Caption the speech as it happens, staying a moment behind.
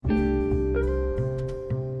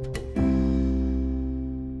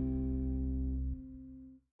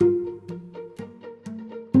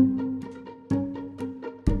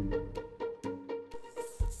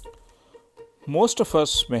Most of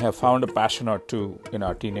us may have found a passion or two in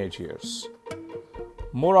our teenage years.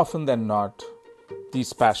 More often than not,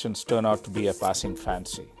 these passions turn out to be a passing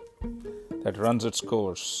fancy that runs its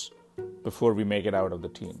course before we make it out of the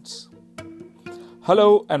teens.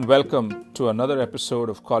 Hello and welcome to another episode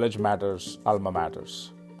of College Matters, Alma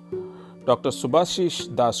Matters. Dr.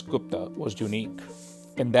 Subhashish Das Gupta was unique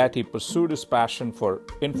in that he pursued his passion for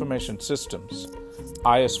information systems,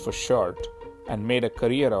 IS for short, and made a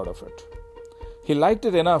career out of it. He liked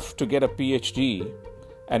it enough to get a PhD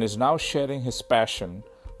and is now sharing his passion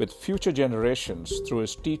with future generations through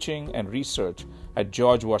his teaching and research at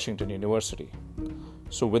George Washington University.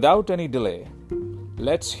 So without any delay,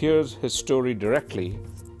 let's hear his story directly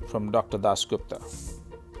from Dr. Das Gupta.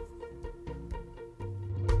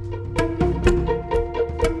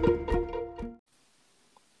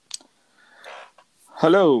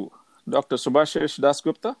 Hello, Dr. Subhashish Das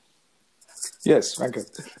Gupta. Yes,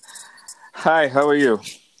 Venkat. Hi, how are you?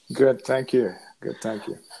 Good, thank you. Good, thank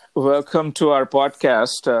you. Welcome to our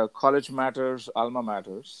podcast, College Matters, Alma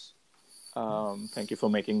Matters. Thank you for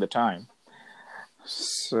making the time.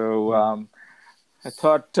 So I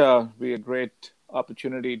thought it'd be a great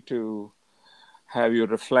opportunity to have you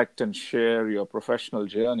reflect and share your professional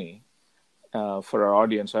journey for our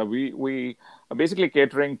audience. We are basically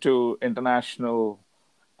catering to international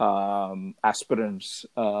aspirants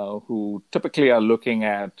who typically are looking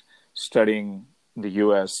at studying the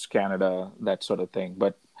US, Canada, that sort of thing.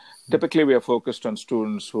 But typically we are focused on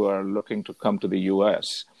students who are looking to come to the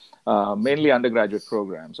US, mainly undergraduate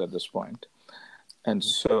programs at this point. And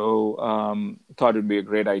so thought it'd be a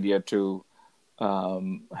great idea to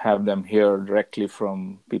have them hear directly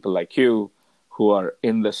from people like you who are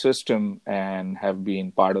in the system and have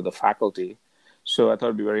been part of the faculty. So I thought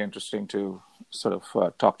it'd be very interesting to sort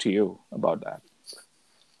of talk to you about that.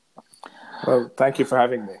 Well, thank you for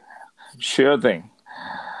having me. Sure thing.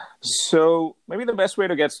 So maybe the best way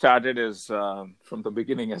to get started is from the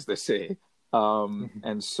beginning, as they say.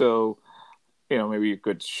 And so, maybe you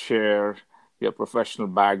could share your professional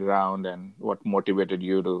background and what motivated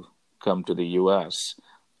you to come to the U.S.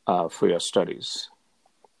 For your studies.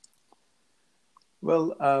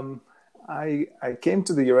 Well, I came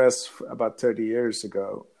to the U.S. about 30 years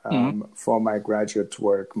ago for my graduate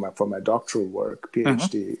work, for my doctoral work,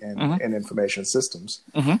 PhD in information systems.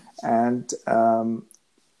 And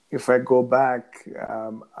if I go back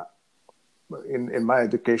in my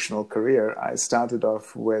educational career, I started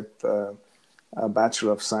off with a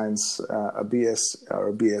Bachelor of Science, a BS or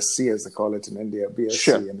a BSc as they call it in India,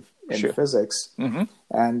 BSc in physics,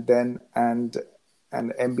 and then an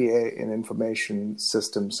MBA in information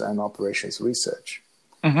systems and operations research.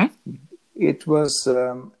 It was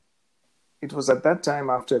at that time,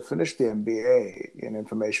 after I finished the MBA in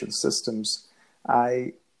information systems,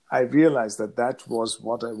 I realized that was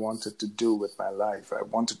what I wanted to do with my life. I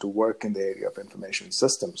wanted to work in the area of information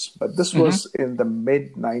systems. But this was in the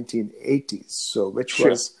mid-1980s, so which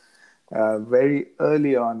was very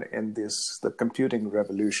early on in the computing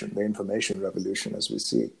revolution, the information revolution, as we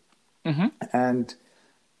see. And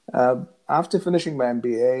after finishing my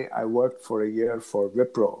MBA, I worked for a year for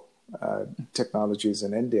Wipro Technologies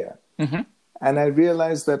in India. And I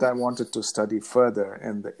realized that I wanted to study further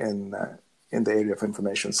in the area of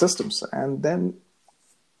information systems. And then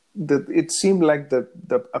it seemed like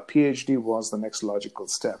a PhD was the next logical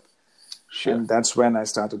step. And that's when I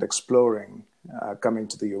started exploring coming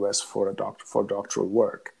to the US for doctoral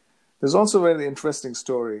work. There's also a very interesting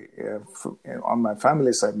story on my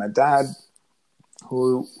family side. My dad,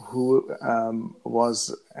 who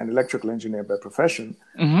was an electrical engineer by profession,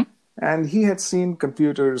 and he had seen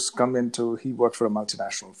computers he worked for a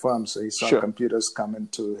multinational firm, so he saw computers come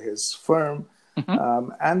into his firm.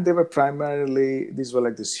 And they were these were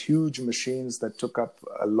like these huge machines that took up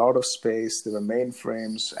a lot of space. They were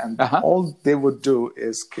mainframes, and all they would do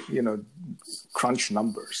is, crunch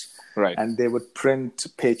numbers. Right. And they would print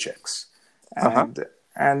paychecks.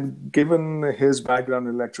 And given his background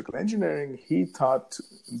in electrical engineering, he thought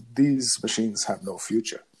these machines have no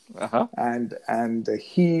future. And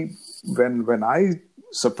he, when I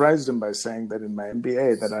surprised him by saying that in my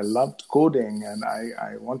MBA that I loved coding and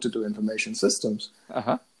I want to do information systems,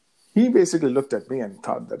 he basically looked at me and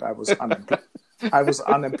thought that I was I was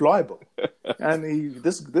unemployable. And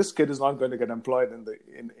this kid is not going to get employed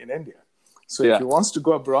in India. So if he wants to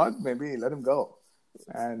go abroad, maybe let him go.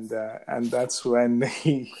 And that's when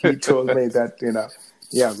he told me that,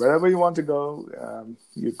 wherever you want to go,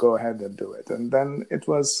 you go ahead and do it. And then it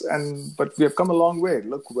was, but we have come a long way.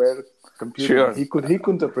 Look where computing, he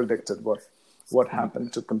couldn't have predicted what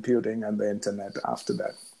happened to computing and the internet after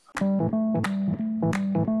that.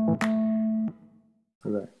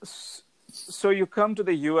 Right. So you come to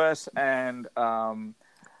the U.S. and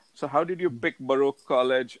so how did you pick Baruch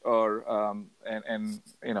College, or and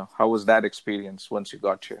how was that experience once you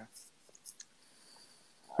got here?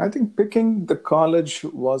 I think picking the college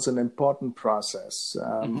was an important process.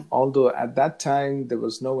 Although at that time there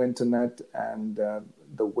was no internet, and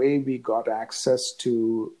the way we got access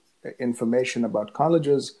to information about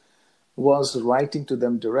colleges was writing to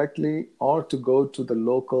them directly or to go to the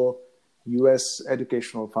local U.S.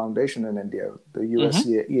 Educational Foundation in India, the US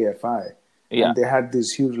EFI. Yeah. And they had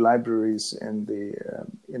these huge libraries in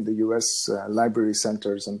the U.S. Library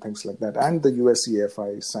centers and things like that, and the U.S.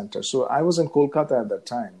 EFI center. So I was in Kolkata at that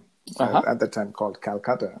time, at that time called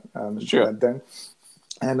Calcutta. Sure. Then,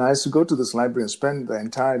 and I used to go to this library and spend the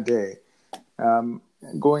entire day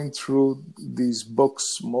going through these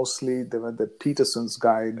books. Mostly they were the Peterson's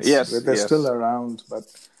guides. Yes, they're still around, but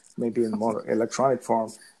maybe in more electronic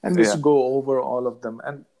form. And we used to go over all of them.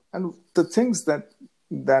 And the things that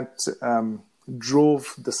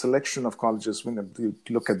drove the selection of colleges, when you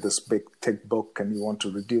look at this big, thick book and you want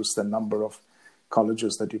to reduce the number of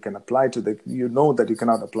colleges that you can apply to, you know that you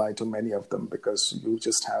cannot apply to many of them because you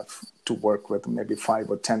just have to work with maybe 5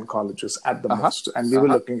 or 10 colleges at the most. And we were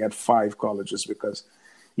looking at 5 colleges because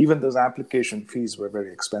even those application fees were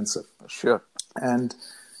very expensive. Sure. And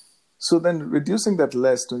so then reducing that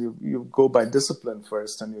list, you go by discipline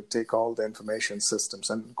first and you take all the information systems.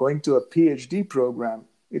 And going to a PhD program,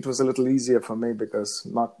 it was a little easier for me because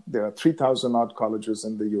there are 3,000 odd colleges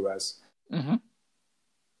in the US.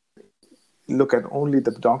 Look at only the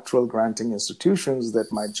doctoral granting institutions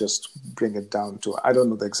that might just bring it down to, I don't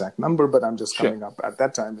know the exact number, but I'm just coming up. At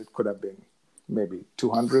that time, it could have been maybe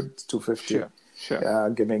 200, 250,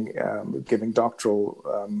 giving doctoral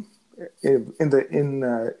in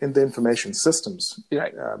the information systems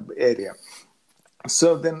area.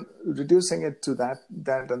 So then reducing it to that,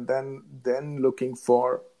 and then looking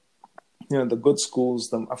for, the good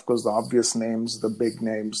schools, of course, the obvious names, the big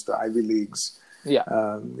names, the Ivy Leagues,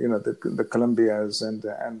 the Columbias and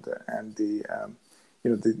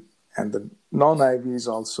the non-Ivies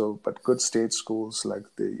also, but good state schools like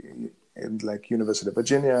University of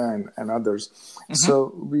Virginia and others.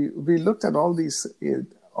 So we looked at all these.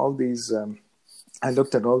 I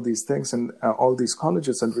looked at all these things and all these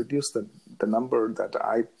colleges and reduced the number that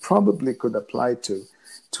I probably could apply to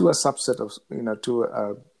a subset of, to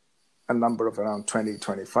a number of around 20,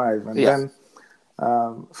 25. And then,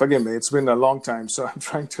 forgive me, it's been a long time, so I'm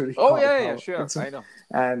trying to recall. Sure, I know.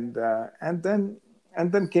 And then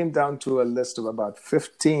came down to a list of about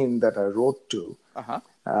 15 that I wrote to.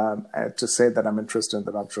 To say that I'm interested in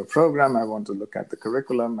the doctoral program, I want to look at the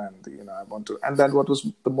curriculum, and I want to. And then what was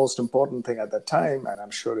the most important thing at that time, and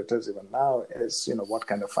I'm sure it is even now, is what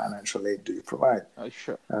kind of financial aid do you provide?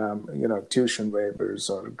 Sure. Tuition waivers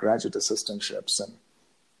or graduate assistantships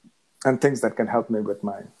and things that can help me with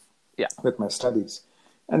my studies.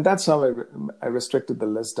 And that's how I restricted the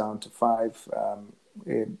list down to 5.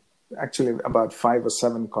 Actually about 5 or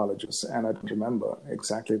 7 colleges, and I don't remember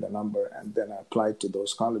exactly the number, and then I applied to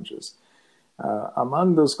those colleges.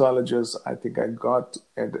 Among those colleges, I think I got,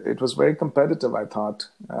 it was very competitive, I thought,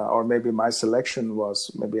 or maybe my selection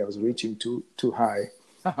was, maybe I was reaching too high.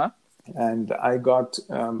 And I got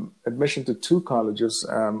admission to 2 colleges.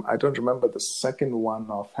 I don't remember the second one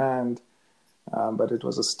offhand, but it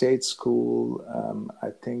was a state school.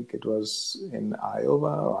 I think it was in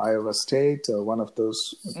Iowa or Iowa State or one of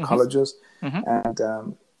those colleges, and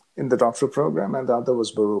in the doctoral program, and the other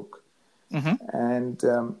was Baruch. And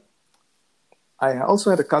I also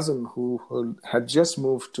had a cousin who had just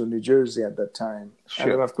moved to New Jersey at that time. Sure.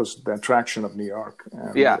 And then, of course, the attraction of New York.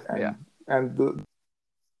 And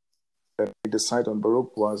that we decided on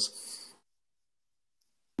Baruch was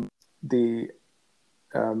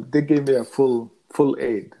they gave me a full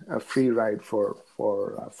aid, a free ride for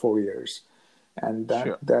 4 years, and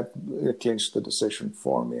that clinched the decision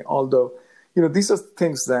for me. Although, these are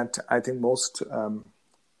things that I think most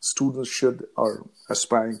students should, or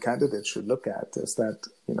aspiring candidates should look at, is that,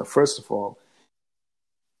 first of all,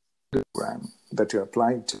 the program that you're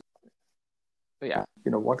applying to,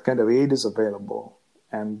 what kind of aid is available,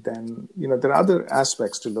 and then, there are other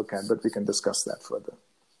aspects to look at, but we can discuss that further.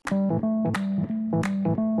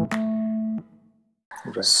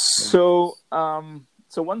 Right. So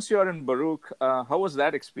once you're in Baruch, how was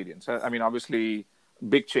that experience? I mean, obviously,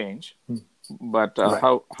 big change, but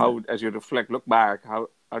how as you look back, how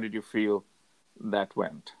did you feel that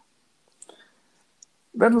went?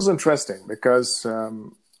 That was interesting because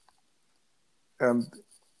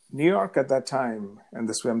New York at that time, and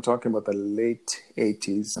this way I'm talking about the late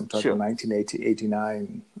 80s, I'm talking about 1980,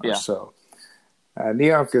 89 or so. New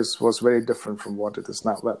York was very different from what it is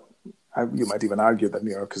now. Well, you might even argue that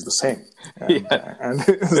New York is the same, and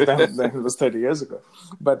it was 30 years ago.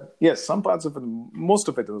 But yes, some parts of it, most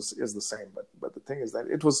of it is the same. But the thing is that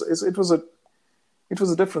it was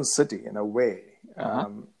a different city in a way,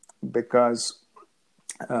 because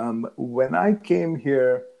when I came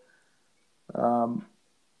here,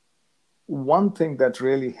 one thing that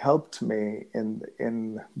really helped me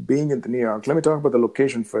in being in New York. Let me talk about the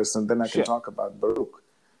location first, and then I can talk about Baruch.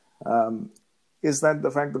 Is that the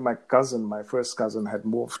fact that my first cousin, had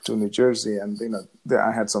moved to New Jersey, and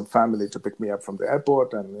I had some family to pick me up from the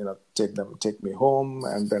airport, and take me home,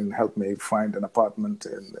 and then help me find an apartment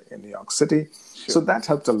in New York City. Sure. So that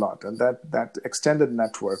helped a lot, and that extended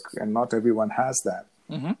network, and not everyone has that,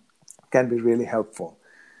 can be really helpful.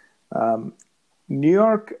 New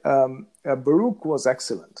York, Baruch was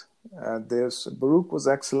excellent. Baruch was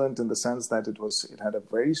excellent in the sense that it had a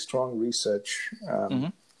very strong research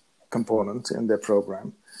component in their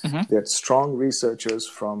program. They had strong researchers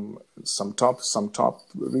from some top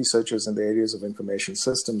researchers in the areas of information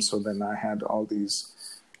systems. So then I had all these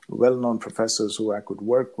well-known professors who I could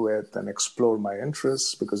work with and explore my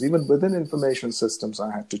interests, because even within information systems,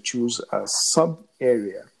 I had to choose a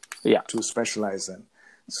sub-area to specialize in.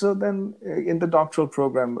 So then in the doctoral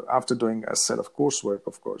program, after doing a set of coursework,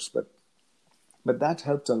 of course, but that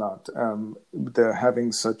helped a lot,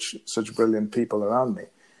 having such brilliant people around me,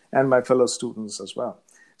 and my fellow students as well.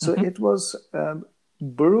 So it was,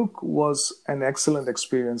 Baruch was an excellent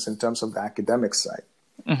experience in terms of the academic side.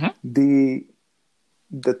 The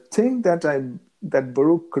thing that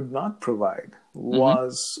Baruch could not provide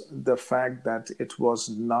was the fact that it was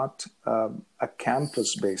not a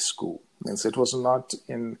campus-based school. Means it was not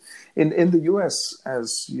in the US,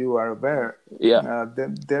 as you are aware.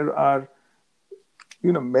 There are,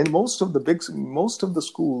 most of the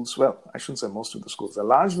schools. Well, I shouldn't say most of the schools. A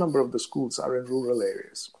large number of the schools are in rural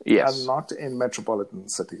areas. Are not in metropolitan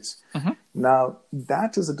cities. Now,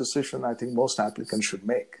 that is a decision I think most applicants should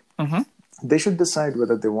make. They should decide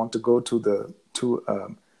whether they want to go to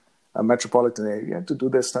a metropolitan area to do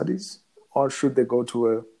their studies, or should they go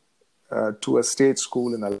to a state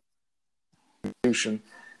school in a institution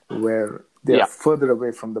where they are further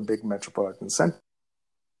away from the big metropolitan center.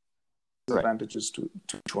 Advantages to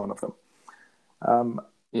each one of them.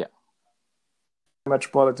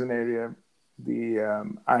 Metropolitan area,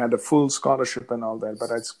 I had a full scholarship and all that,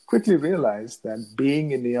 but I quickly realized that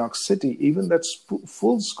being in New York City, even that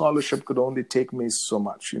full scholarship could only take me so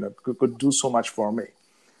much. Could do so much for me.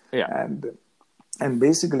 And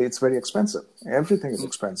basically, it's very expensive. Everything is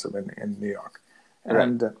expensive in New York.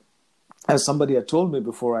 And as somebody had told me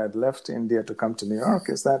before I had left India to come to New York,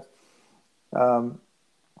 is that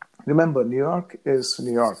remember, New York is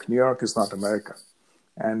New York. New York is not America,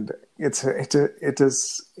 and it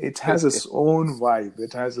has its own vibe.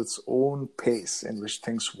 It has its own pace in which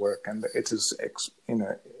things work, and it is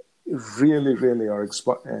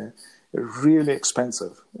really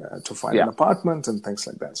expensive to find an apartment and things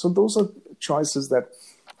like that. So those are choices that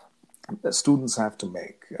students have to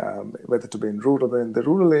make, whether to be in the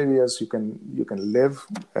rural areas. You can live.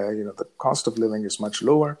 The cost of living is much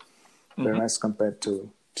lower, very nice compared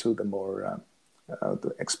to the more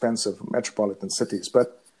the expensive metropolitan cities.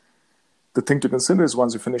 But the thing to consider is,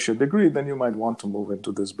 once you finish your degree, then you might want to move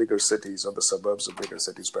into these bigger cities or the suburbs of bigger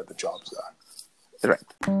cities where the jobs are. Right.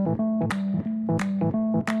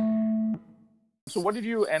 So what did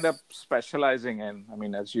you end up specializing in? I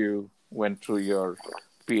mean, as you went through your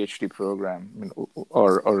PhD program,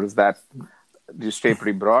 or is that, did you stay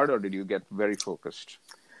pretty broad, or did you get very focused?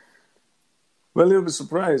 Well, you'll be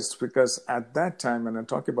surprised, because at that time, and I'm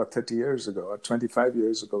talking about 30 years ago or 25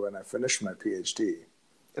 years ago when I finished my PhD,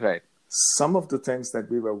 some of the things that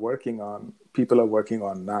we were working on, people are working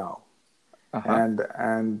on now.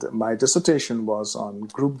 And my dissertation was on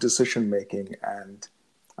group decision-making and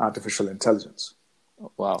artificial intelligence.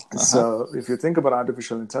 Wow. So if you think about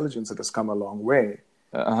artificial intelligence, it has come a long way,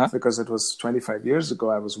 because it was 25 years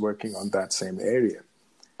ago I was working on that same area.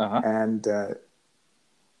 And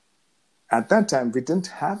at that time, we didn't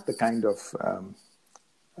have the kind of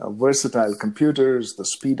versatile computers, the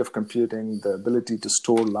speed of computing, the ability to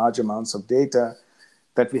store large amounts of data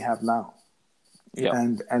that we have now.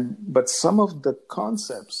 But some of the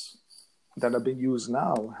concepts that are being used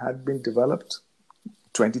now had been developed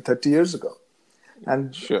 20, 30 years ago.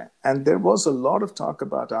 And there was a lot of talk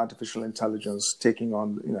about artificial intelligence taking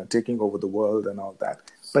over the world and all that,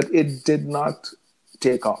 but it did not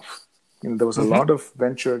take off. There was a lot of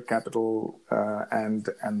venture capital and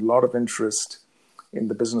a lot of interest in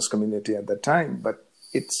the business community at that time, but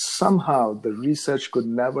it somehow, the research could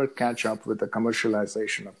never catch up with the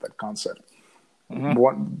commercialization of that concept.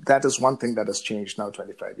 That is one thing that has changed now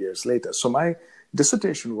 25 years later. So my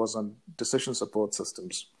dissertation was on decision support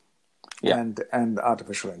systems and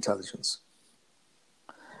artificial intelligence.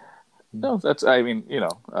 No,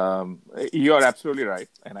 you are absolutely right.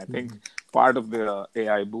 And I think part of the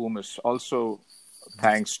AI boom is also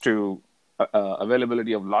thanks to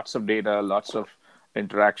availability of lots of data, lots of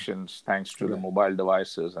interactions, thanks to the mobile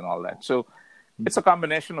devices and all that. So it's a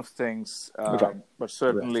combination of things, but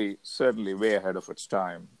certainly way ahead of its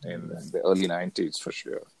time in the early 90s for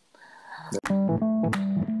sure.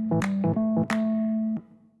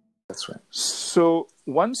 That's right. So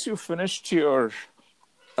once you finished your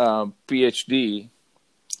PhD,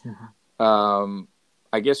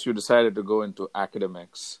 I guess you decided to go into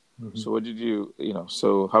academics. So what did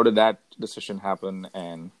so how did that decision happen,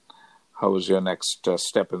 and how was your next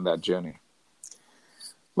step in that journey?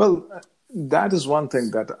 Well, that is one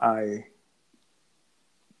thing that I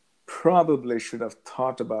probably should have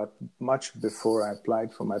thought about much before I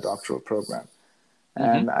applied for my doctoral program.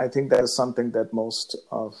 And I think that is something that most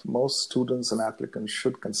students and applicants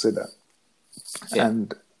should consider. Yeah.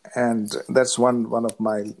 And that's one of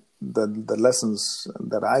the lessons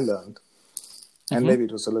that I learned. And maybe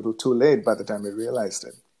it was a little too late by the time I realized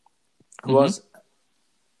it.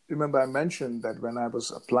 Remember I mentioned that when I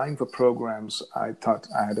was applying for programs, I thought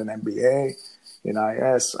I had an MBA in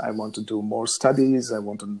IS. I want to do more studies. I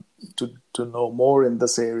want to know more in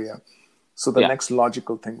this area. So the next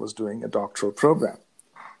logical thing was doing a doctoral program.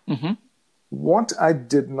 What I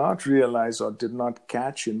did not realize or did not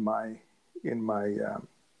catch in my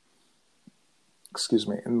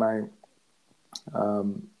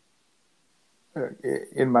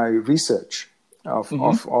research of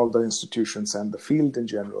all the institutions and the field in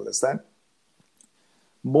general is that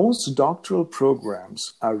most doctoral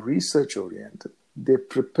programs are research oriented. They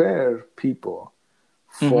prepare people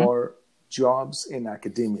for jobs in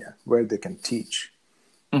academia where they can teach.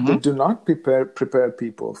 They do not prepare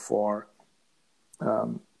people for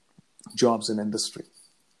jobs in industry.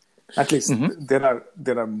 At least there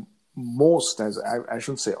are most, as I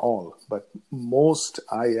shouldn't say all, but most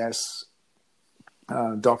IS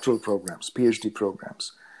doctoral programs, PhD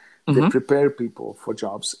programs, they prepare people for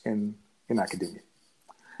jobs in academia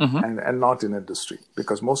and not in industry,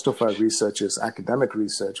 because most of our research is academic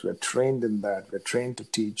research. We're trained in that. We're trained to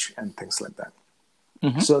teach and things like that.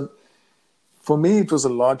 So for me, it was a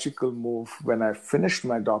logical move when I finished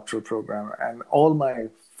my doctoral program, and all my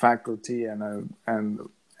faculty and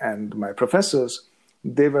my professors,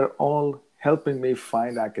 they were all helping me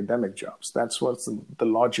find academic jobs. That's what's the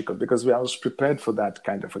logical, because I was prepared for that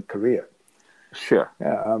kind of a career. Sure.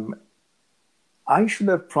 I should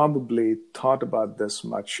have probably thought about this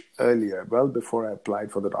much earlier, well before I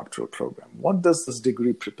applied for the doctoral program. What does this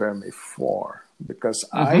degree prepare me for? Because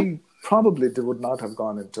I probably would not have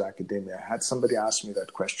gone into academia had somebody asked me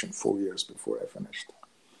that question 4 years before I finished.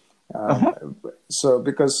 So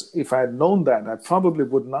because if I had known that, I probably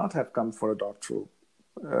would not have come for a doctoral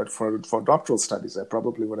for doctoral studies. I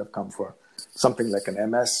probably would have come for something like an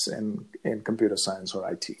MS in computer science or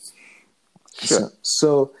IT. Sure.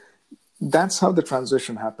 So that's how the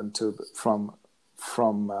transition happened from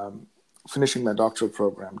finishing my doctoral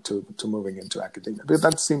program to moving into academia. But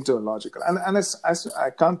that seemed to be logical, and I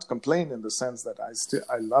can't complain in the sense that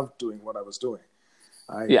I loved doing what I was doing.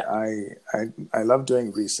 I love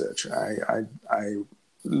doing research. I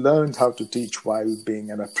learned how to teach while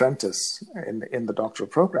being an apprentice in the doctoral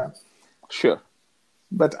program. Sure.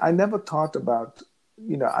 But I never thought about,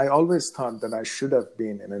 I always thought that I should have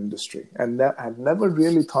been in industry, and I've never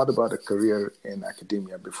really thought about a career in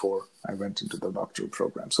academia before I went into the doctoral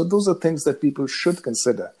program. So those are things that people should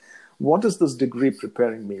consider. What is this degree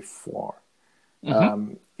preparing me for?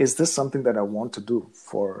 Is this something that I want to do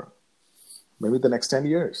for maybe the next 10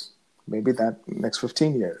 years, maybe that next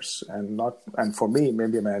 15 years, and for me,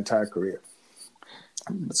 maybe my entire career.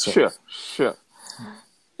 So. Sure.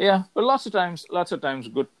 Yeah, but lots of times,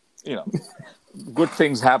 good, good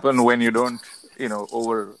things happen when you don't,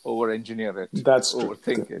 over engineer it. That's true.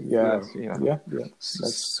 Overthink it. Yeah.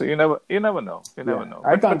 So you never know. You never know.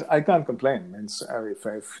 I can't complain. If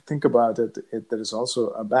I think about it, there is also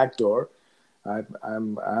a back door.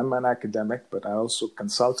 I'm an academic, but I also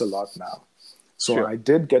consult a lot now. So sure. I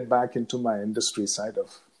did get back into my industry side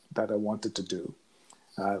of that I wanted to do.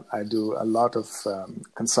 I do a lot of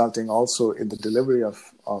consulting also in the delivery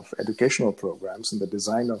of educational programs and the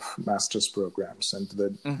design of master's programs and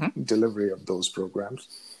the delivery of those programs.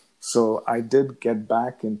 So I did get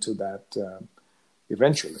back into that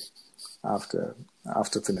eventually after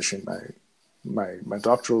finishing my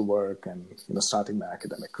doctoral work and starting my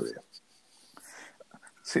academic career.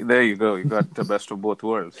 See, there you go. You got the best of both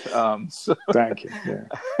worlds. Thank you. Yeah.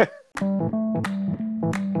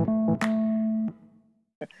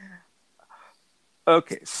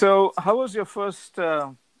 Okay, so how was your first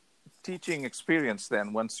teaching experience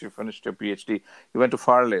then? Once you finished your PhD, you went to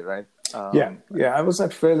Farley, right? Yeah. I was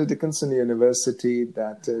at Fairleigh Dickinson University.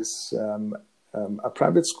 That is a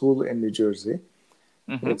private school in New Jersey.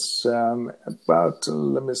 Mm-hmm. It's about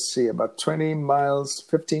 20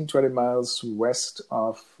 miles west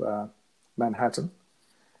of Manhattan,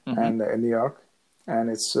 mm-hmm. and in New York. And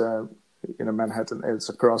it's, Manhattan, it's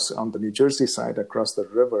across on the New Jersey side, across the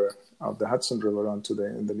river of the Hudson River onto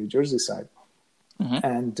in the New Jersey side. Mm-hmm.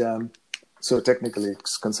 And so technically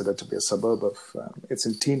it's considered to be a suburb of, it's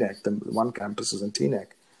in Teaneck. The one campus is in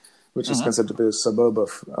Teaneck, which is considered to be a suburb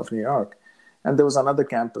of New York. And there was another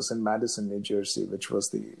campus in Madison, New Jersey, which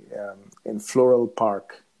was in Floral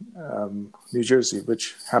Park, New Jersey,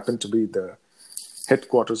 which happened to be the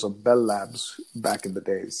headquarters of Bell Labs back in the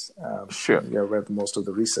days. Sure. Where most of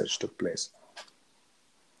the research took place.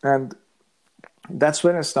 And that's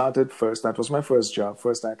where I started first. That was my first job,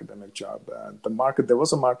 first academic job. There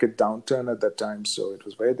was a market downturn at that time, so it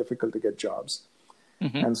was very difficult to get jobs.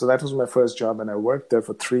 Mm-hmm. And so that was my first job, and I worked there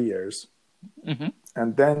for 3 years. Mm-hmm.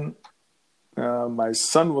 And then my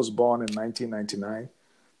son was born in 1999.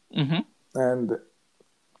 Mm-hmm. And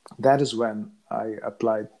that is when I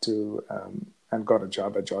applied to and got a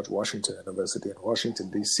job at George Washington University in Washington,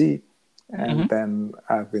 D.C. And mm-hmm. then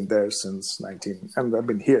I've been there and I've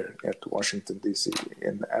been here at Washington, D.C.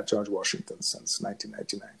 at George Washington since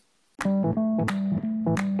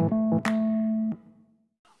 1999.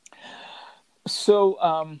 So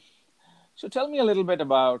tell me a little bit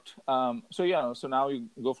about, so now you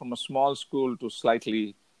go from a small school to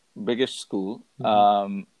slightly biggish school.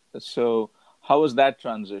 Mm-hmm. So how was that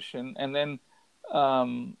transition? And then,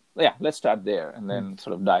 let's start there and then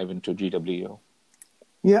sort of dive into GWO.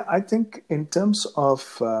 Yeah, I think in terms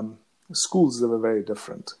of schools, they were very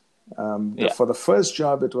different. For the first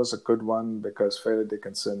job, it was a good one because Fairleigh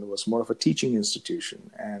Dickinson was more of a teaching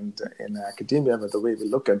institution. And in academia, the way we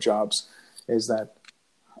look at jobs is that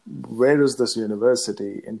where is this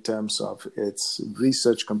university in terms of its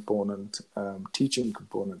research component, teaching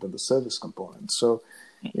component, and the service component? So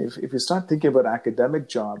if you start thinking about academic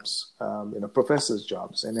jobs, professors'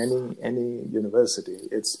 jobs in any university,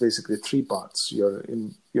 it's basically 3 parts.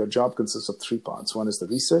 Your job consists of 3 parts. One is the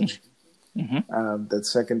research, mm-hmm. The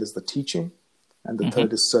second is the teaching, and the mm-hmm.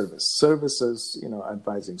 third is service. Service is,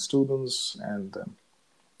 advising students and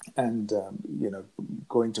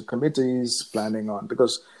going to committees, planning on,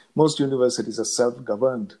 because most universities are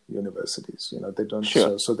self-governed universities. They don't.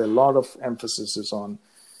 Sure. So there are a lot of emphasis is on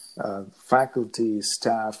faculty,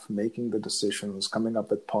 staff making the decisions, coming up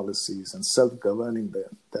with policies, and self-governing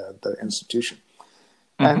the institution.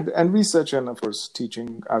 Mm-hmm. And research and, of course,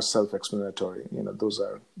 teaching are self-explanatory. Those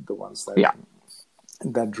are the ones that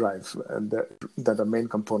drive, that are main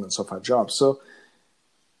components of our job. So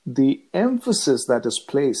the emphasis that is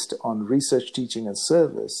placed on research, teaching, and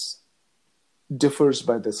service differs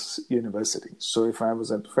by this university. So if I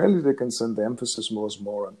was at Fairleigh Dickinson, the emphasis was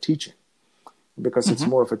more on teaching, because mm-hmm. it's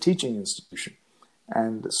more of a teaching institution.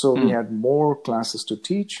 And so we had more classes to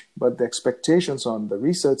teach, but the expectations on the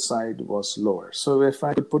research side was lower. So if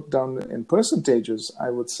I could put down in percentages, I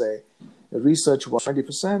would say research was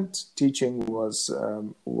 20%, teaching was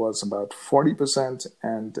about 40%,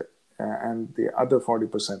 and the other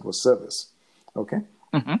 40% was service. Okay?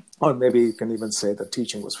 Mm-hmm. Or maybe you can even say that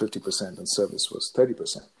teaching was 50% and service was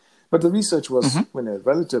 30%. But the research was,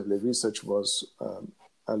 relatively, research was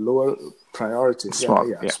a lower priority,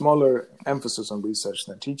 smaller emphasis on research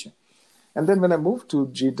than teaching. And then when I moved to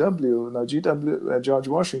GW, now George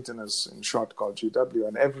Washington is in short called GW,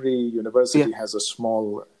 and every university has a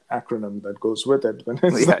small acronym that goes with it.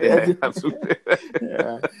 Absolutely.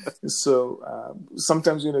 So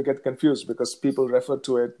sometimes get confused because people refer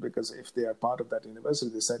to it because if they are part of that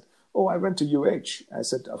university, they said, "Oh, I went to UH." I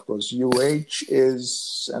said, "Of course, UH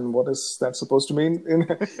is, and what is that supposed to mean?"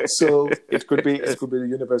 So it could be the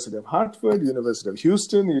University of Hartford, University of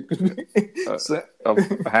Houston, it could be of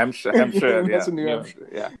Hampshire, New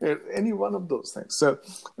Hampshire, any one of those things.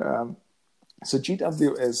 So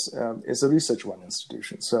GW is a research one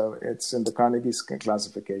institution. So it's in the Carnegie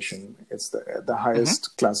classification. It's the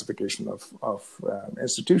highest classification of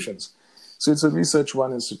institutions. So it's a research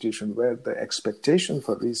one institution where the expectation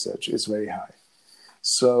for research is very high.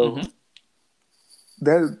 So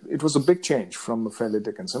it was a big change from Fairleigh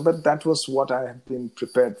Dickinson, but that was what I had been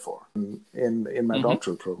prepared for in my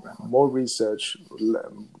doctoral program. More research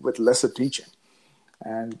with lesser teaching.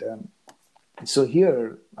 And so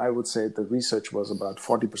here, I would say the research was about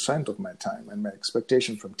 40% of my time, and my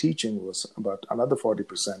expectation from teaching was about another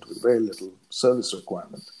 40% with very little service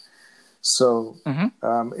requirement. So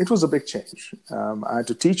it was a big change. I had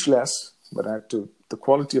to teach less, but the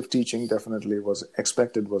quality of teaching definitely was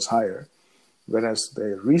higher, whereas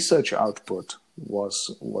the research output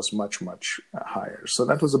was much, much higher. So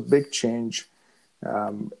that was a big change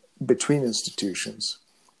between institutions.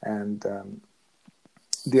 And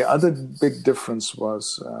the other big difference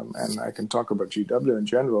was, and I can talk about GW in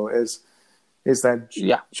general, is that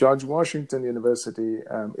George Washington University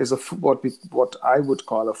is what I would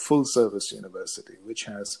call a full-service university, which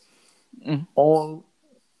has all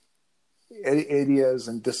areas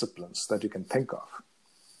and disciplines that you can think of.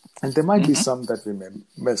 And there might be some that we may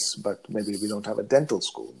miss, but maybe we don't have a dental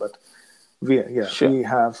school. But we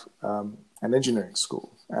have an engineering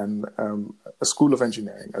school and a school of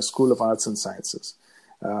engineering, a school of arts and sciences,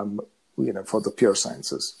 for the pure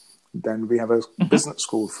sciences. Then we have a business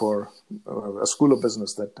school a school of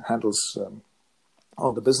business that handles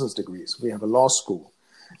all the business degrees. We have a law school.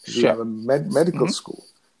 We have a medical school.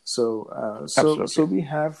 So we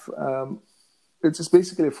have. It's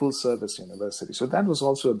basically a full-service university. So that was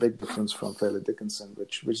also a big difference from Fairleigh Dickinson,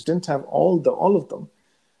 which didn't have all of them,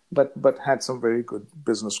 but had some very good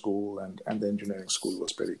business school, and the engineering school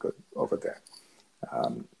was pretty good over there.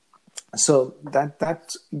 So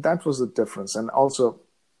that was the difference. And also,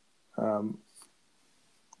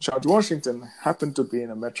 George Washington happened to be in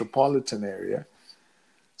a metropolitan area.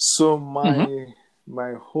 So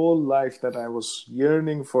my whole life that I was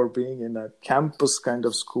yearning for being in a campus kind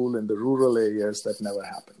of school in the rural areas, that never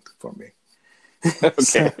happened for me.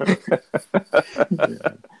 Okay.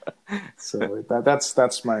 So that's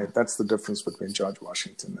the difference between George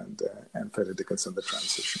Washington and Fairleigh Dickinson, the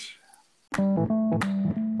transition.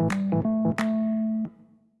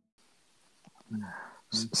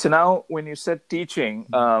 So now, when you said teaching,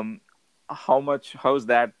 how is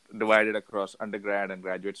that divided across undergrad and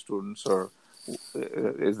graduate students, or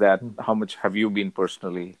is that how much have you been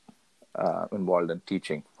personally involved in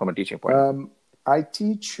teaching from a teaching point of view? I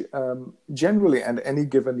teach generally, and any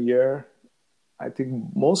given year, I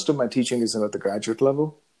think most of my teaching is at the graduate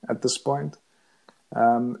level at this point.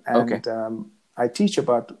 I teach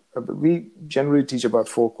we generally teach about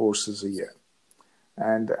 4 courses a year.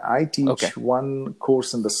 And I teach one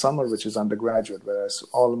course in the summer, which is undergraduate, whereas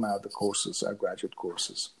all my other courses are graduate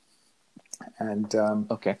courses. And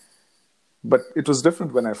but it was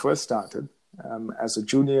different when I first started. As a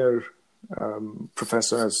junior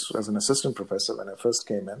professor, as an assistant professor, when I first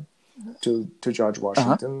came in to George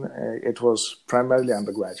Washington, it was primarily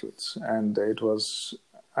undergraduates. And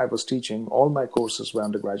I was teaching, all my courses were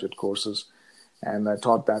undergraduate courses. And I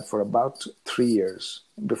taught that for about 3 years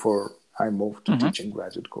before I moved to teaching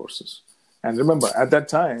graduate courses. And remember, at that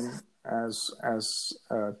time, as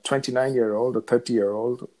a 29-year-old or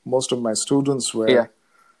 30-year-old, most of my students were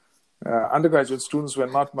undergraduate students were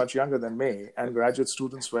not much younger than me, and graduate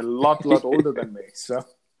students were a lot older than me. So,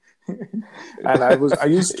 and I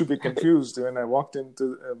used to be confused when I walked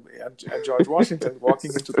into at George Washington,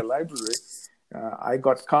 walking into the library. I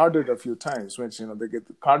got carded a few times, which, they get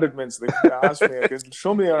carded means they ask me,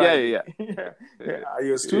 show me your ID. Are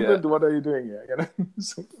you a student? What are you doing here?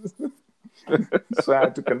 So I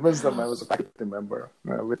had to convince them I was a faculty member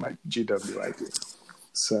with my GW ID.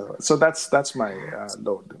 So that's my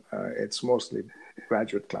load. It's mostly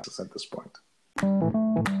graduate classes at this point.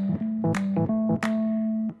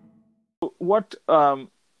 What a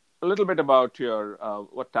little bit about your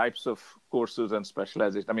what types of courses and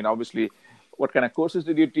specialization? I mean, obviously, what kind of courses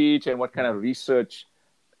did you teach, and what kind of research?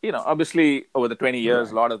 Obviously, over the 20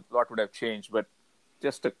 years, a lot would have changed, but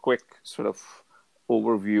just a quick sort of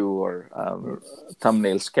overview or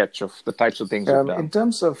thumbnail sketch of the types of things you've done. In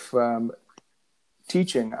terms of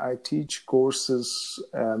teaching, I teach courses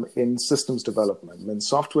in systems development. I mean,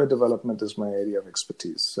 software development is my area of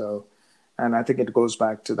expertise. So, and I think it goes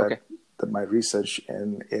back to that my research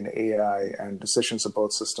in AI and decision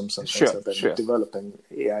support systems and things like that, developing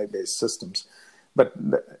AI-based systems. But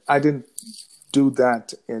I didn't do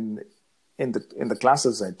that in the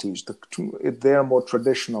classes I teach. They are more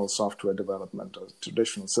traditional software development or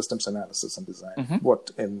traditional systems analysis and design.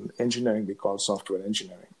 What in engineering we call software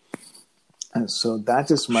engineering. And so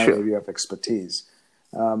that is my area of expertise.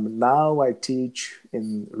 Now I teach,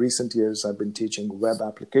 in recent years, I've been teaching web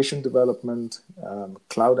application development,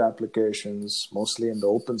 cloud applications, mostly in the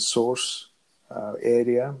open source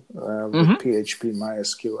area with PHP,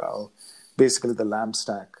 MySQL, basically the LAMP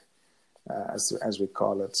stack, as we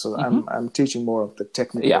call it. So I'm teaching more of the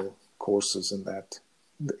technical courses in that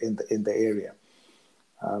in the area.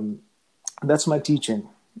 That's my teaching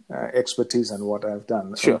expertise and what I've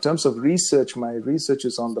done. Sure. In terms of research, my research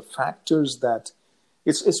is on the factors that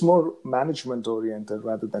it's more management oriented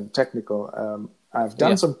rather than technical. I've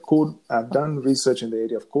done some code. I've done research in the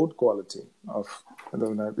area of code quality, of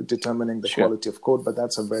determining the quality of code, but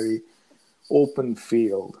that's a very open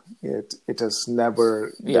field. It has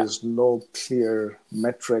never. There's no clear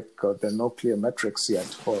metric, or there are no clear metrics yet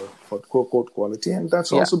for code quality, and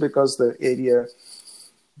that's also because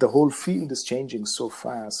the whole field is changing so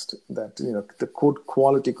fast that the code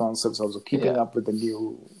quality concepts also keeping up with the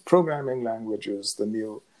new programming languages, the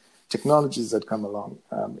new technologies that come along.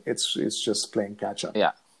 It's just playing catch up.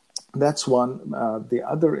 Yeah, that's one. The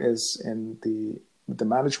other is in the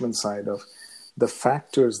management side of the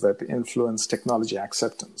factors that influence technology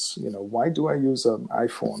acceptance. Why do I use an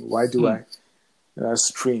iPhone? Why do I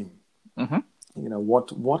stream?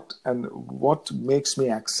 What makes me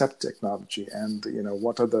accept technology, and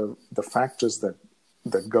what are the factors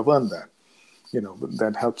that govern that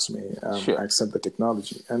that helps me accept the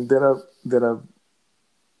technology. And there are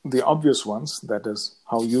the obvious ones, that is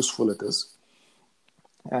how useful it is,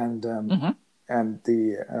 and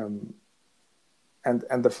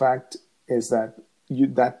the fact is that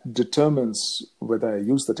that determines whether I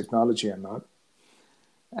use the technology or not.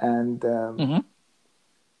 And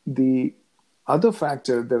the other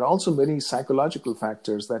factor, there are also many psychological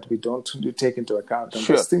factors that we don't take into account. And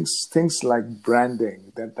there's things like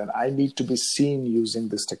branding, that I need to be seen using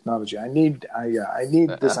this technology. I need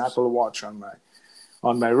this Apple Watch on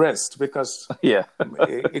my wrist, because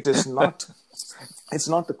it is not. It's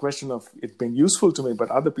not the question of it being useful to me, but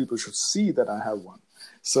other people should see that I have one.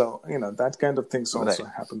 So that kind of things also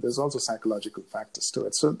happen. There's also psychological factors to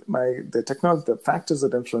it. So the factors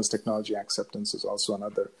that influence technology acceptance is also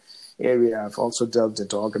another area. I've also delved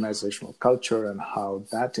into organizational culture and how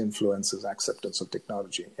that influences acceptance of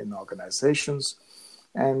technology in organizations,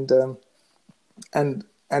 and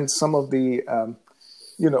some of the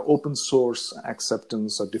open source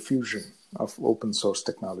acceptance or diffusion of open source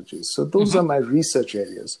technologies. So those are my research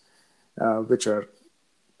areas, which are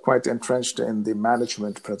quite entrenched in the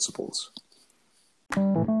management principles.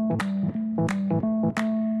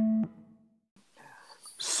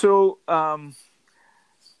 So,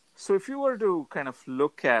 so if you were to kind of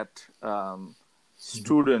look at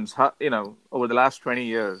students, over the last 20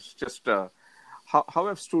 years, just how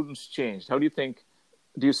have students changed? How do you think?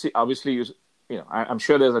 Do you see? Obviously, I'm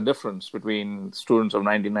sure there's a difference between students of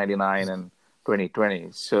 1999 and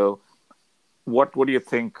 2020. So, what do you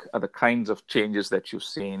think are the kinds of changes that you've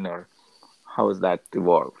seen, or how has that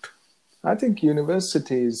evolved? I think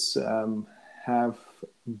universities have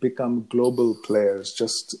become global players,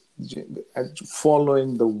 just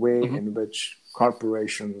following the way in which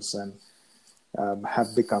corporations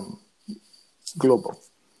have become global.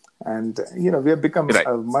 And, we have become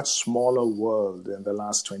a much smaller world in the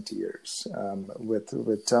last 20 years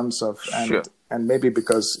with terms of, and maybe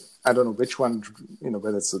because, I don't know which one,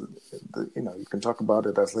 whether it's, you can talk about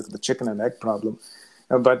it as like the chicken and egg problem,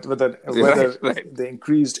 but whether the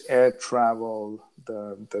increased air travel,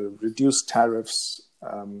 the reduced tariffs,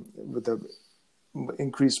 with the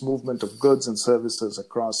increased movement of goods and services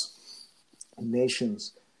across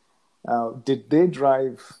nations, did they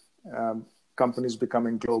drive companies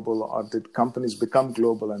becoming global, or did companies become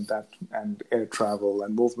global and air travel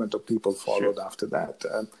and movement of people followed after that?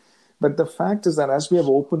 But the fact is that as we have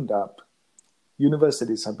opened up,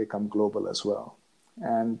 universities have become global as well.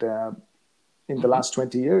 And in the last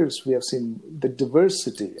 20 years, we have seen the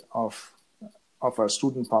diversity of our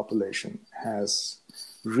student population has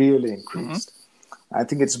really increased. I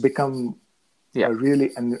think it's become a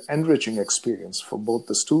really enriching experience for both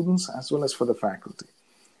the students as well as for the faculty.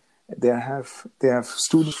 We have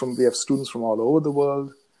students from all over the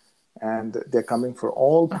world, and they're coming for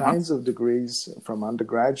all kinds of degrees, from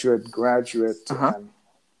undergraduate, graduate,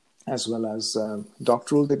 as well as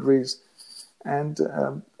doctoral degrees, and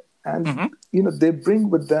they bring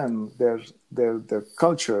with them their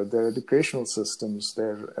culture, their educational systems,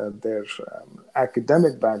 their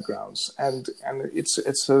academic backgrounds, and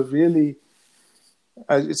it's a really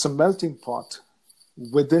it's a melting pot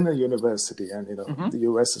within a university. And the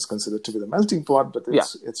US is considered to be the melting pot, but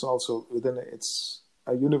it's also within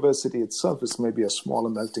a university itself is maybe a smaller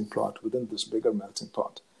melting pot within this bigger melting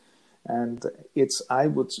pot. And I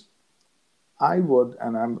would,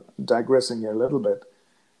 and I'm digressing here a little bit,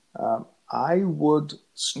 I would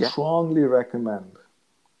strongly recommend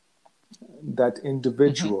that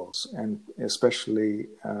individuals, and especially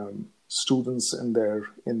students in their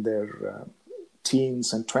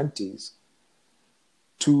teens and 20s,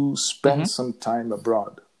 to spend some time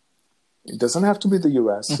abroad. It doesn't have to be the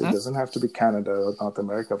US, it doesn't have to be Canada or North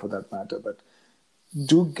America for that matter, but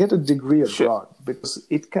do get a degree abroad, because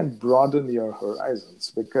it can broaden your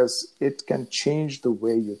horizons, because it can change the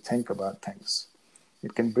way you think about things.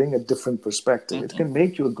 It can bring a different perspective. It can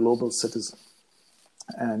make you a global citizen.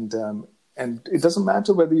 And it doesn't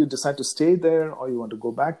matter whether you decide to stay there or you want to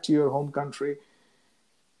go back to your home country.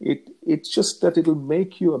 It's just that it'll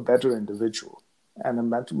make you a better individual and a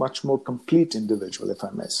much more complete individual, if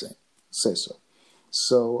I may say so.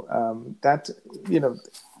 So that,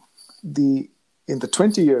 in the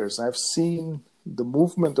 20 years, I've seen the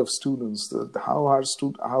movement of students, how our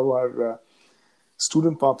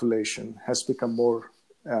student population has become more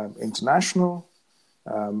international,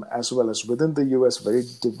 as well as within the US, very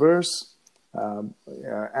diverse.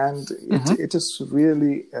 And it is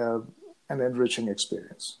really an enriching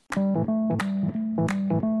experience.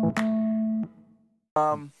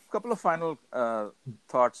 Couple of final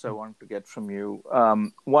thoughts I want to get from you.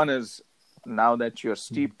 One is, now that you're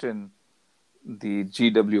steeped in the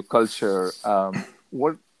GW culture,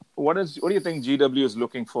 what do you think GW is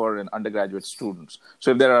looking for in undergraduate students?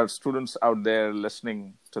 So if there are students out there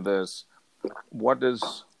listening to this, what is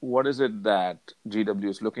it that GW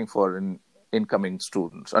is looking for in incoming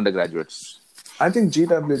students, undergraduates? I think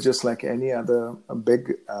GW, just like any other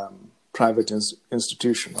big private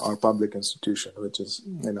institution or public institution, which is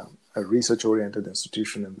a research-oriented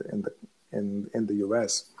institution in the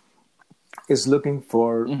US, is looking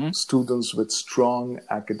for students with strong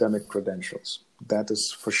academic credentials. That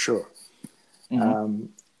is for sure.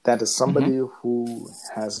 That is somebody who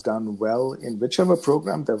has done well in whichever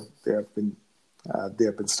program they have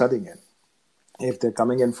been studying in. If they're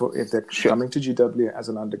coming to GW as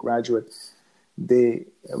an undergraduate,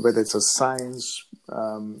 whether it's a science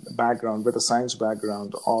background, with a science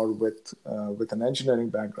background, or with an engineering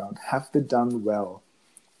background, have they done well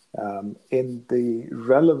in the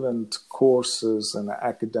relevant courses and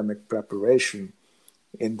academic preparation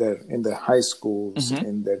in their high schools,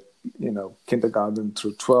 in their kindergarten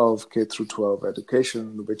through 12, K through 12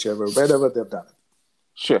 education, wherever they've done it.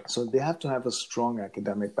 Sure. So they have to have a strong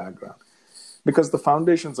academic background, because the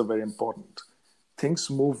foundations are very important. Things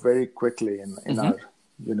move very quickly in our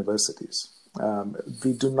universities.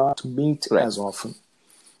 We do not meet as often.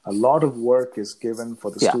 A lot of work is given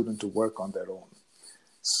for the student to work on their own.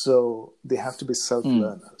 So they have to be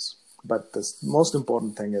self-learners. But the most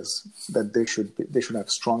important thing is that they should have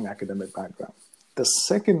strong academic background. The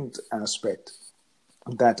second aspect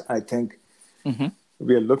that I think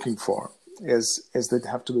we are looking for is they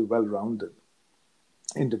have to be well-rounded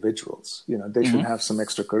individuals. They should have some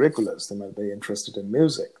extracurriculars. They might be interested in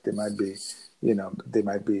music. They might be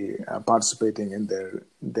participating in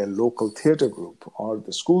their local theater group or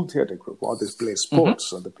the school theater group, or they play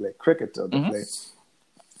sports, or they play cricket, or they play.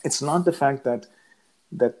 It's not the fact that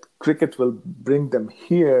cricket will bring them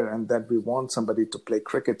here and that we want somebody to play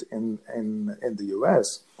cricket in the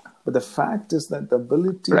US. But the fact is that the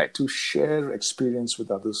ability to share experience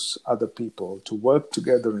with other people, to work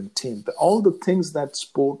together in team, all the things that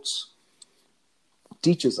sports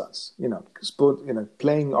teaches us,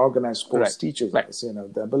 playing organized sports teaches us,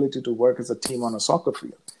 the ability to work as a team on a soccer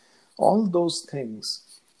field. All those things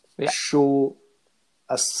show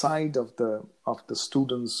a side of the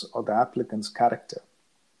students or the applicant's character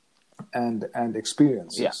and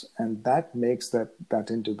experiences, and that makes that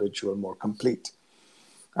individual more complete.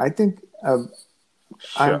 I think I'm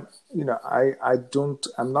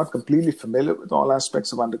not completely familiar with all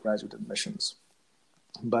aspects of undergraduate admissions,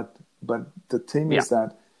 but the thing is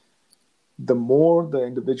that the more the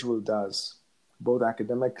individual does, both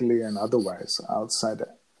academically and otherwise,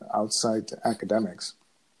 outside academics,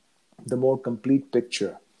 the more complete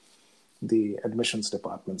picture the admissions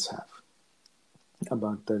departments have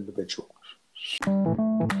about the individual.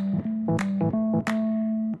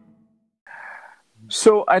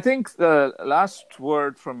 So I think the last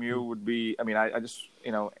word from you would be, I just,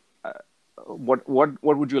 what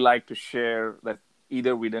would you like to share that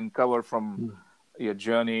either we didn't cover from your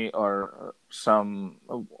journey, or some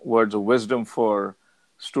words of wisdom for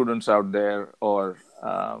students out there, or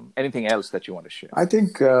anything else that you want to share? I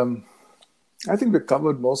think we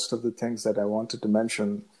covered most of the things that I wanted to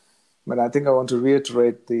mention, but I think I want to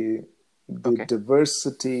reiterate the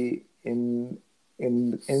diversity in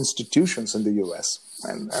institutions in the US,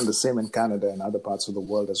 and the same in Canada and other parts of the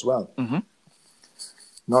world as well.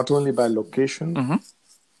 Not only by location,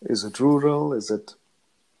 is it rural, is it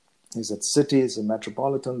Is it city? Is it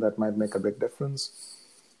metropolitan? That might make a big difference.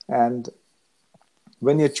 And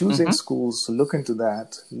when you're choosing schools, look into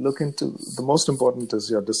that. Look into the most important is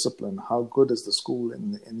your discipline. How good is the school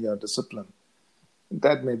in your discipline?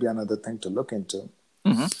 That may be another thing to look into.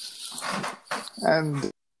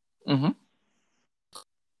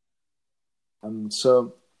 And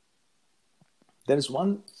so there is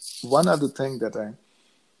one other thing that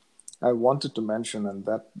I wanted to mention, and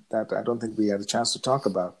that I don't think we had a chance to talk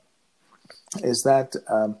about, is that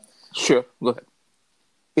sure, go ahead.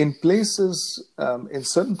 In places, in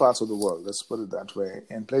certain parts of the world, let's put it that way,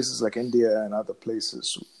 in places like India and other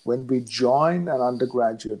places, when we join an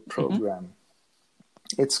undergraduate program,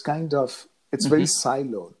 it's very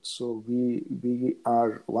siloed. So we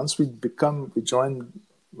are, once we join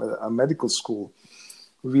a medical school,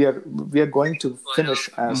 we are going to finish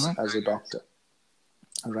as a doctor,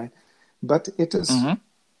 all right? But it is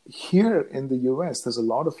here in the US, there's a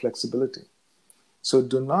lot of flexibility. So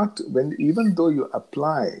even though you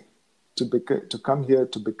apply to come here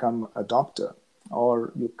to become a doctor,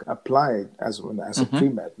 or you apply as a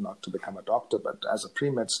pre-med, not to become a doctor, but as a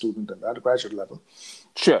pre-med student at the undergraduate level,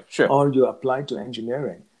 sure, or you apply to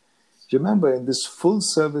engineering, remember in these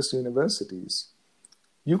full-service universities,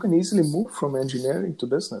 you can easily move from engineering to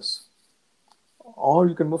business, or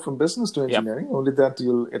you can move from business to engineering. Only that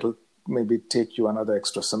it'll maybe take you another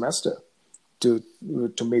extra semester to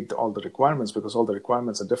meet all the requirements, because all the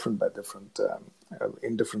requirements are different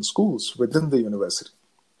in different schools within the university.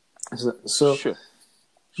 So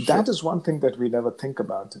that is one thing that we never think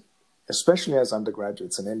about, especially as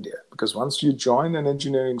undergraduates in India, because once you join an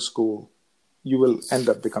engineering school, you will end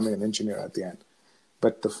up becoming an engineer at the end.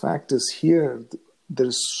 But the fact is here, there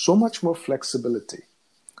is so much more flexibility.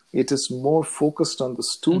 It is more focused on the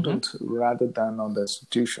student rather than on the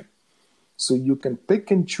institution. So you can pick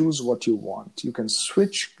and choose what you want. You can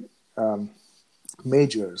switch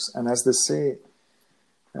majors. And as they say,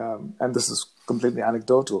 and this is completely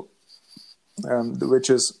anecdotal, which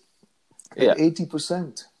is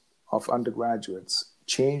 80% of undergraduates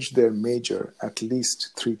change their major at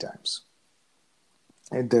least 3 times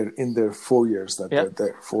in their 4 years that they're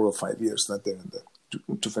there, 4 or 5 years that they're in there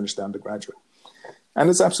to finish the undergraduate. And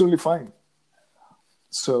it's absolutely fine.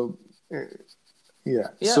 So,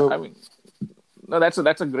 So, I mean, no, that's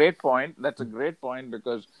a great point. That's a great point,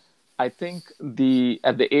 because I think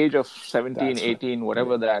at the age of 17, 18,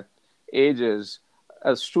 whatever that age is,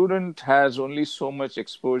 a student has only so much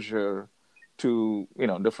exposure to,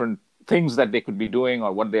 different things that they could be doing,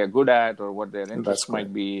 or what they are good at, or what their interests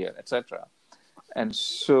might be, etc. And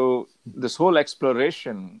so this whole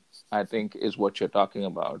exploration, I think, is what you're talking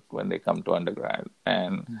about when they come to undergrad.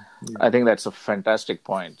 And I think that's a fantastic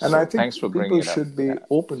point. And so I think thanks for bringing it up. People should be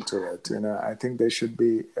open to it. I think they should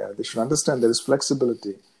understand there is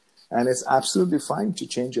flexibility, and it's absolutely fine to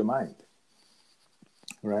change your mind.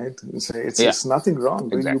 Right? It's nothing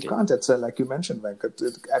wrong. Exactly. You can't, like you mentioned, Venkat,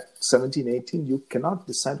 at 17, 18, you cannot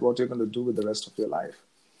decide what you're going to do with the rest of your life.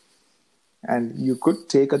 And you could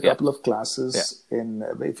take a couple of classes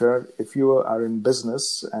if you are in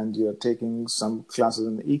business and you're taking some classes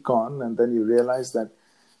in econ, and then you realize that,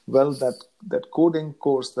 well, that coding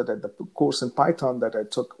course, the course in Python that I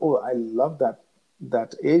took, I love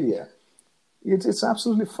that area. It's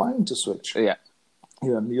absolutely fine to switch. Yeah.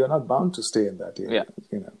 You're not bound to stay in that area.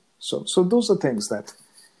 So those are things that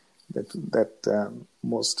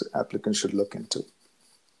most applicants should look into.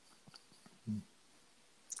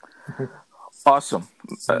 Awesome.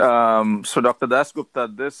 So, Dr. Dasgupta,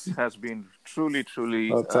 this has been truly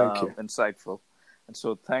insightful. And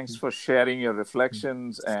so thanks for sharing your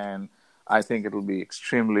reflections. And I think it will be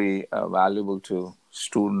extremely valuable to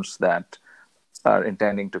students that are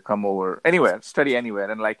intending to come over study anywhere.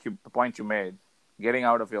 And like the point you made, getting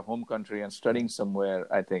out of your home country and studying somewhere,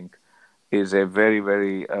 I think, is a very,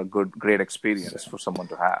 very great experience for someone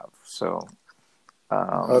to have. So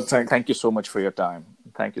thank you so much for your time.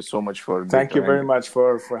 Thank you so much for... Thank you very much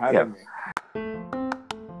for having me.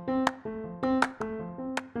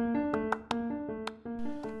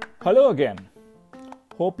 Hello again.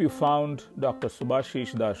 Hope you found Dr.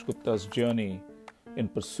 Subhashish Dasgupta's journey in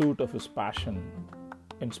pursuit of his passion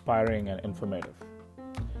inspiring and informative.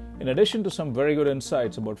 In addition to some very good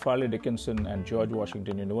insights about Fairleigh Dickinson and George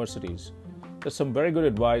Washington universities, there's some very good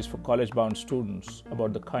advice for college-bound students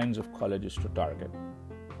about the kinds of colleges to target.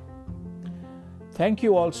 Thank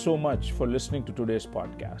you all so much for listening to today's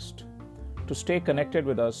podcast. To stay connected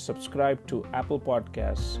with us, subscribe to Apple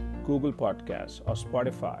Podcasts, Google Podcasts, or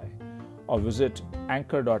Spotify, or visit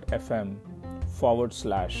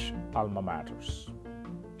anchor.fm/Alma Matters.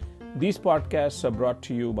 These podcasts are brought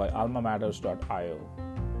to you by almamatters.io.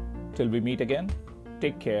 Till we meet again,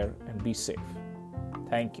 take care and be safe.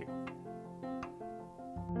 Thank you.